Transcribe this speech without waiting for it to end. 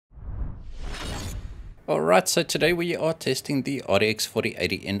Alright, so today we are testing the RTX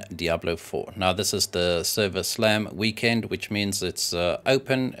 4080 in Diablo 4. Now this is the Server Slam weekend, which means it's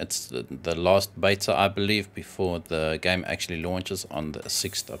open. It's the last beta, I believe, before the game actually launches on the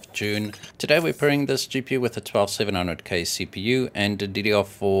 6th of June. Today we're pairing this GPU with a 12700K CPU and a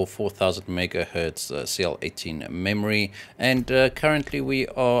DDR4 4000 MHz CL18 memory. And currently we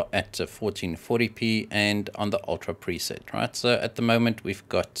are at 1440p and on the Ultra preset, right? So at the moment we've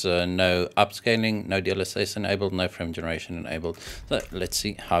got no upscaling, no DLSS enabled, no frame generation enabled. So let's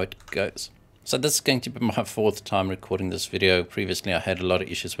see how it goes. So this is going to be my fourth time recording this video. Previously I had a lot of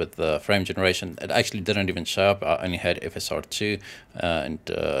issues with frame generation. It actually didn't even show up. I only had FSR2 and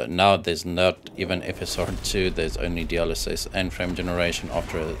now there's not even FSR2. There's only DLSS and frame generation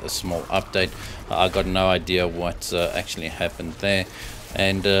after a small update. I got no idea what actually happened there.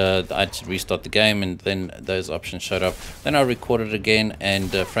 And I had to restart the game, and then those options showed up. Then I recorded again,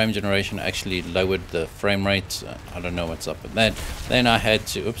 and frame generation actually lowered the frame rate. I don't know what's up with that. Then I had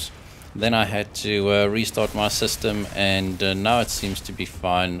to restart my system, and now it seems to be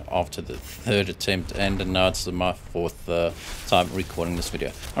fine after the third attempt, and now it's my fourth time recording this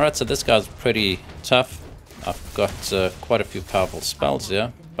video. Alright, so this guy's pretty tough. I've got quite a few powerful spells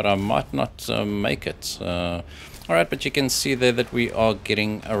here, but I might not make it. Alright, but you can see there that we are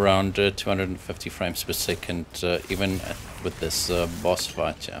getting around 250 frames per second, even with this boss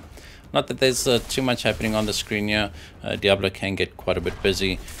fight here. Not that there's too much happening on the screen here. Diablo can get quite a bit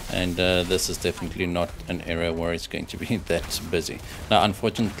busy, and this is definitely not an area where it's going to be that busy. Now,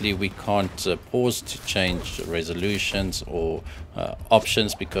 unfortunately, we can't pause to change resolutions or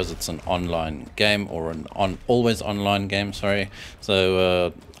options because it's an online game, or an always online game, sorry.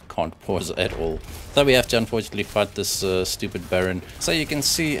 So can't pause at all. So we have to unfortunately fight this stupid Baron. So you can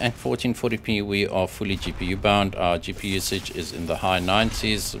see at 1440p we are fully GPU bound. Our GPU usage is in the high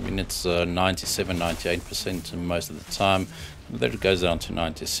 90s. I mean, it's 97-98% most of the time. Then it goes down to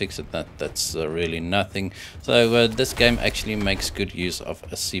 96, and that's really nothing. So this game actually makes good use of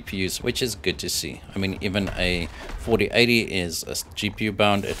CPUs, which is good to see. I mean, even a 4080 is a GPU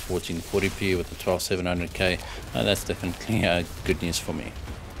bound at 1440p with a 12700K. That's definitely good news for me.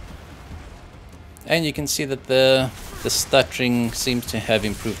 And you can see that the stuttering seems to have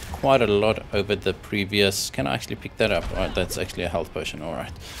improved quite a lot over the previous. Can I actually pick that up? All right, that's actually a health potion. All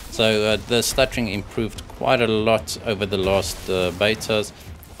right. So the stuttering improved quite a lot over the last betas.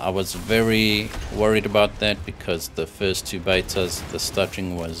 I was very worried about that because the first two betas, the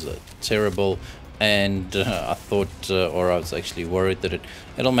stuttering was terrible. And I thought, or I was actually worried that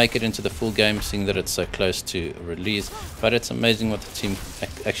it'll make it into the full game, seeing that it's so close to release. But it's amazing what the team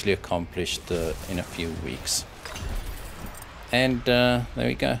actually accomplished in a few weeks. And there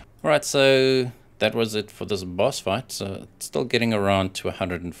we go. Alright, so that was it for this boss fight. So it's still getting around to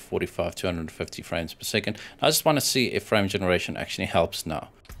 145, 250 frames per second. I just want to see if frame generation actually helps now.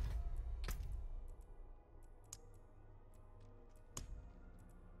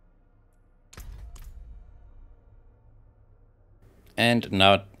 And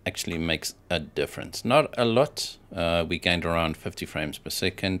now it actually makes a difference. Not a lot. We gained around 50 frames per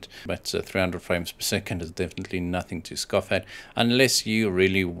second, but 300 frames per second is definitely nothing to scoff at, unless you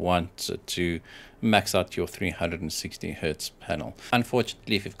really want to max out your 360 Hertz panel.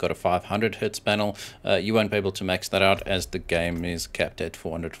 Unfortunately, if you've got a 500 Hertz panel, you won't be able to max that out, as the game is capped at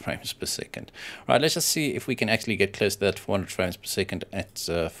 400 frames per second. All right, let's just see if we can actually get close to that 400 frames per second at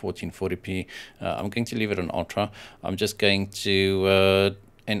 1440p. I'm going to leave it on Ultra. I'm just going to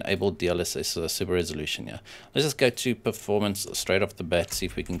enable DLSS super resolution here. Let's just go to performance straight off the bat, see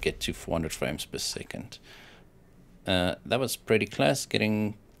if we can get to 400 frames per second. That was pretty close,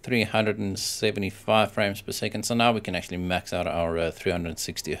 getting 375 frames per second. So now we can actually max out our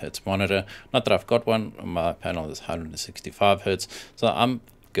 360 Hertz monitor. Not that I've got one, my panel is 165 Hertz, so I'm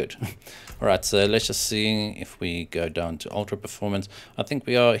good. All right, so let's just see if we go down to Ultra Performance. I think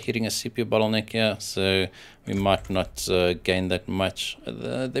we are hitting a CPU bottleneck here, so we might not gain that much.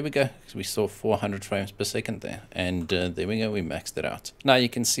 There we go. We saw 400 frames per second there, and there we go, we maxed it out. Now you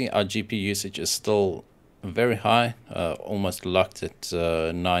can see our GPU usage is still very high, almost locked at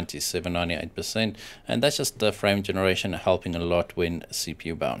 97-98%, and that's just the frame generation helping a lot when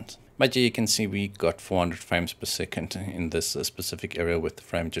CPU bound. But you can see we got 400 frames per second in this specific area with the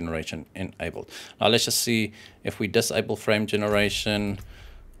frame generation enabled. Now let's just see if we disable frame generation.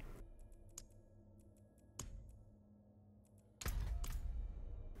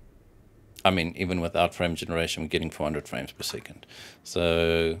 I mean, even without frame generation, we're getting 400 frames per second.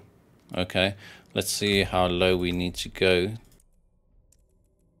 So, okay, let's see how low we need to go.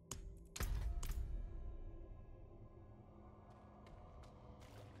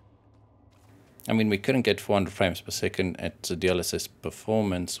 I mean, we couldn't get 400 frames per second at DLSS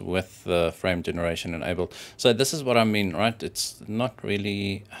Performance with the frame generation enabled. So this is what I mean, right? It's not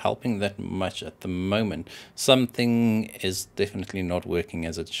really helping that much at the moment. Something is definitely not working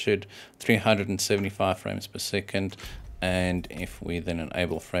as it should. 375 frames per second. And if we then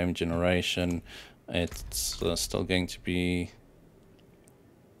enable frame generation, it's still going to be,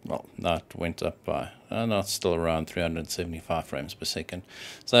 well, that went up by, no, still around 375 frames per second.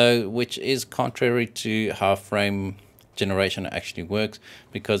 So, which is contrary to how frame generation actually works,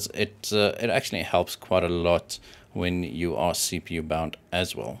 because it actually helps quite a lot when you are CPU bound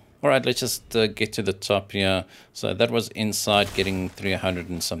as well. All right, let's just get to the top here. So that was inside getting 300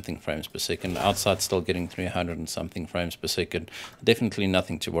 and something frames per second. Outside still getting 300 and something frames per second. Definitely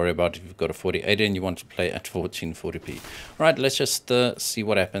nothing to worry about if you've got a 4080 and you want to play at 1440p. All right, let's just see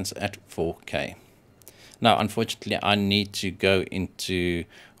what happens at 4K. Now, unfortunately, I need to go into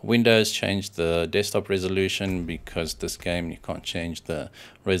Windows, change the desktop resolution, because this game, you can't change the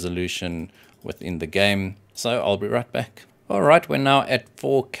resolution within the game. So I'll be right back. Alright, we're now at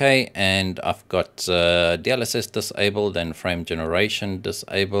 4K and I've got DLSS disabled and frame generation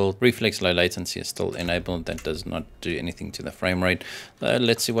disabled. Reflex low latency is still enabled. That does not do anything to the frame rate.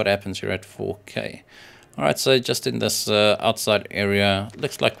 Let's see what happens here at 4K. Alright, so just in this outside area,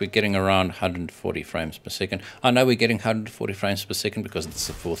 looks like we're getting around 140 frames per second. I know we're getting 140 frames per second because it's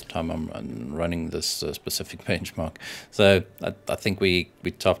the fourth time I'm running this specific benchmark. So I think we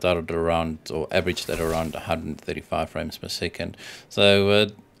topped out at around, or averaged at around 135 frames per second. So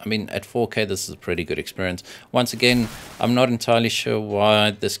I mean, at 4K, this is a pretty good experience. Once again, I'm not entirely sure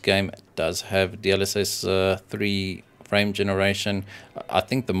why this game does have DLSS 3 frame generation. I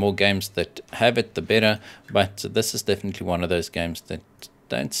think the more games that have it, the better, but this is definitely one of those games that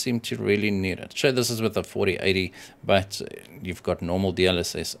don't seem to really need it. Sure, this is with a 4080, but you've got normal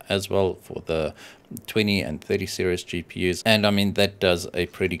DLSS as well for the 20 and 30 series GPUs, and I mean, that does a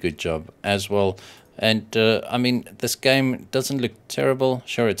pretty good job as well. And I mean, this game doesn't look terrible.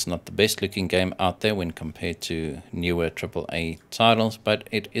 Sure, it's not the best looking game out there when compared to newer AAA titles, but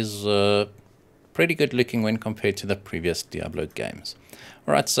it is pretty good looking when compared to the previous Diablo games.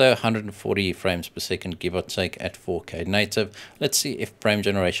 Alright, so 140 frames per second, give or take, at 4K native. Let's see if frame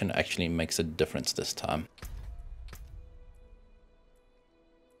generation actually makes a difference this time.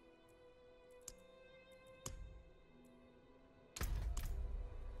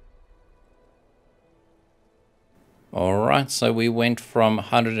 Alright, so we went from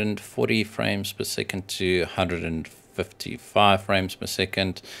 140 frames per second to 155 frames per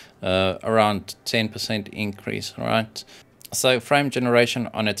second, around 10% increase, right? So frame generation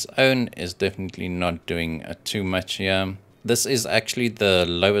on its own is definitely not doing too much here. This is actually the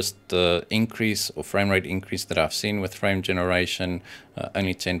lowest increase or frame rate increase that I've seen with frame generation,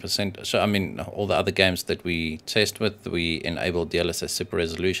 only 10%. So, I mean, all the other games that we test with, we enable DLSS super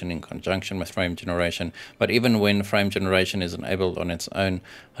resolution in conjunction with frame generation. But even when frame generation is enabled on its own,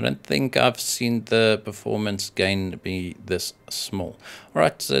 I don't think I've seen the performance gain be this small. All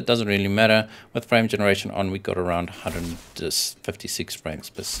right, so it doesn't really matter. With frame generation on, we got around 156 frames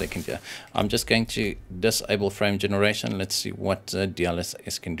per second here. I'm just going to disable frame generation. Let's see what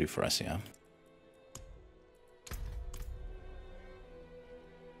DLSS can do for us here.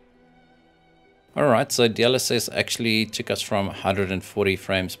 Alright, so DLSS actually took us from 140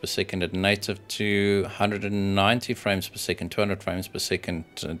 frames per second at native to 190 frames per second, 200 frames per second,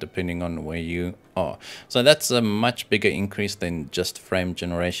 depending on where you are. So that's a much bigger increase than just frame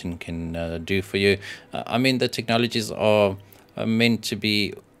generation can do for you. I mean, the technologies are meant to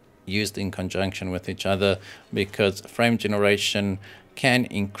be used in conjunction with each other, because frame generation can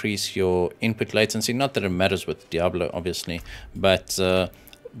increase your input latency. Not that it matters with Diablo, obviously, but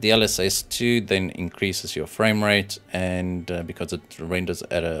DLSS 2 then increases your frame rate, and because it renders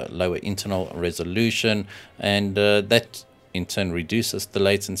at a lower internal resolution, and that in turn reduces the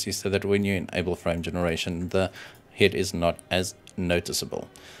latency, so that when you enable frame generation, the hit is not as noticeable.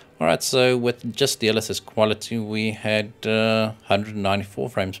 Alright, so with just DLSS quality, we had 194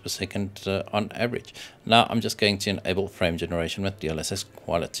 frames per second on average. Now I'm just going to enable frame generation with DLSS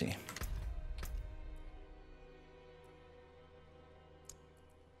quality.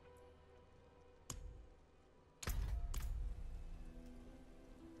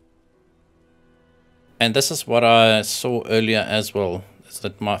 And this is what I saw earlier as well, is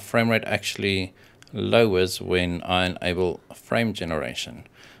that my frame rate actually lowers when I enable frame generation.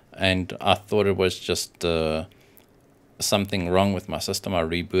 And I thought it was just something wrong with my system. I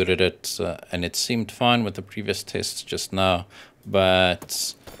rebooted it and it seemed fine with the previous tests just now.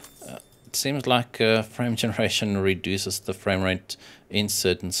 But it seems like frame generation reduces the frame rate in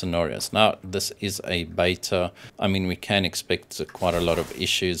certain scenarios. Now, this is a beta. I mean, we can expect quite a lot of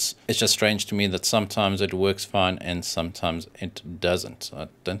issues. It's just strange to me that sometimes it works fine and sometimes it doesn't. I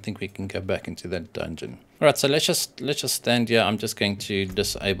don't think we can go back into that dungeon. All right, so let's just stand here. I'm just going to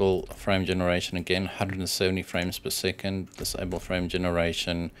disable frame generation again, 170 frames per second, disable frame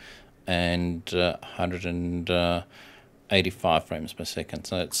generation, and 185 frames per second.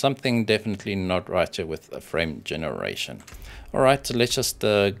 So it's something definitely not right here with frame generation. All right, so let's just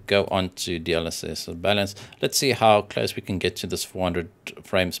go on to DLSS Balanced. Let's see how close we can get to this 400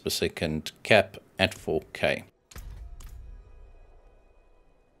 frames per second cap at 4K.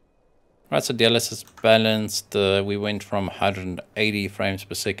 Right, so DLSS Balanced, we went from 180 frames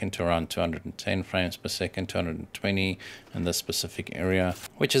per second to around 210 frames per second, 220 in this specific area,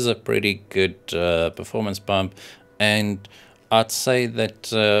 which is a pretty good performance bump. And I'd say that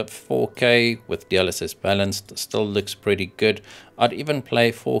 4K with DLSS Balanced still looks pretty good. I'd even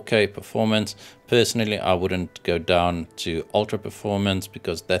play 4K performance. Personally, I wouldn't go down to Ultra Performance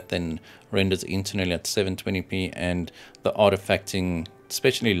because that then renders internally at 720p, and the artifacting,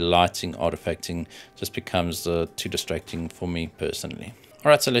 especially lighting artifacting, just becomes too distracting for me personally.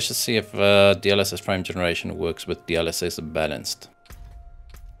 All right, so let's just see if DLSS frame generation works with DLSS Balanced.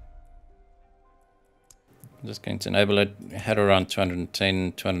 I'm just going to enable it. Had around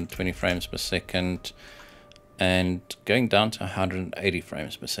 210, 220 frames per second, and going down to 180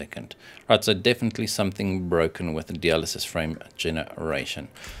 frames per second. Right, so definitely something broken with the DLSS frame generation.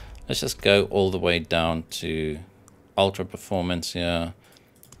 Let's just go all the way down to Ultra Performance here.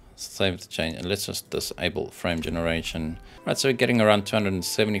 Save the change, and let's just disable frame generation. Right, so we're getting around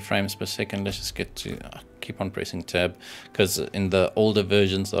 270 frames per second. Let's just get to keep on pressing tab, because in the older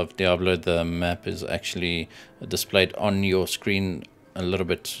versions of Diablo, the map is actually displayed on your screen a little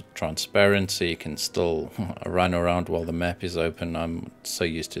bit transparent, so you can still run around while the map is open. I'm so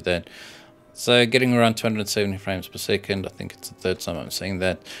used to that. So getting around 270 frames per second. I think it's the third time I'm saying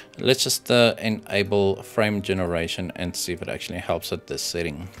that. Let's just enable frame generation and see if it actually helps at this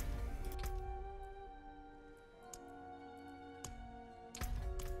setting.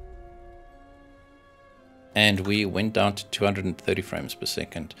 And we went down to 230 frames per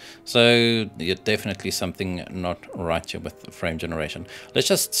second. So yeah, definitely something not right here with the frame generation. Let's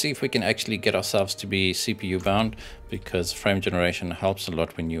just see if we can actually get ourselves to be CPU bound, because frame generation helps a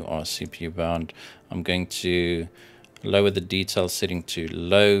lot when you are CPU bound. I'm going to lower the detail setting to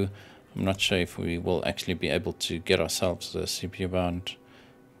low. I'm not sure if we will actually be able to get ourselves CPU bound.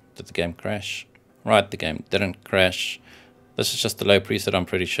 Did the game crash? Right, the game didn't crash. This is just the low preset. I'm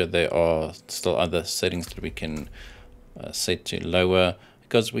pretty sure there are still other settings that we can set to lower,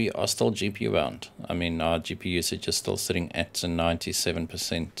 because we are still GPU bound. I mean, our GPU usage is still sitting at 97%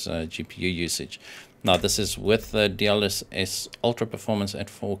 GPU usage. Now, this is with the DLSS Ultra Performance at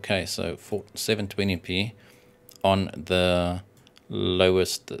 4K, so 720p on the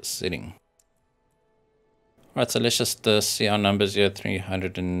lowest setting. Right, so let's just see our numbers here,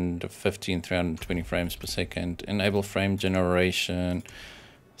 315, 320 frames per second. Enable frame generation,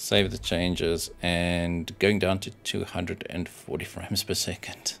 save the changes, and going down to 240 frames per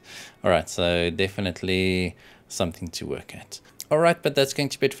second. All right, so definitely something to work at. All right, but that's going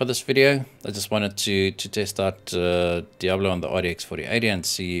to be it for this video. I just wanted to test out Diablo on the RTX 4080 and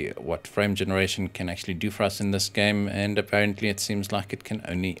see what frame generation can actually do for us in this game. And apparently it seems like it can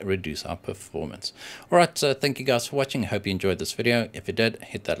only reduce our performance. All right, so thank you guys for watching. I hope you enjoyed this video. If you did,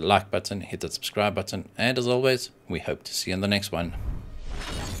 hit that like button, hit that subscribe button. And as always, we hope to see you in the next one.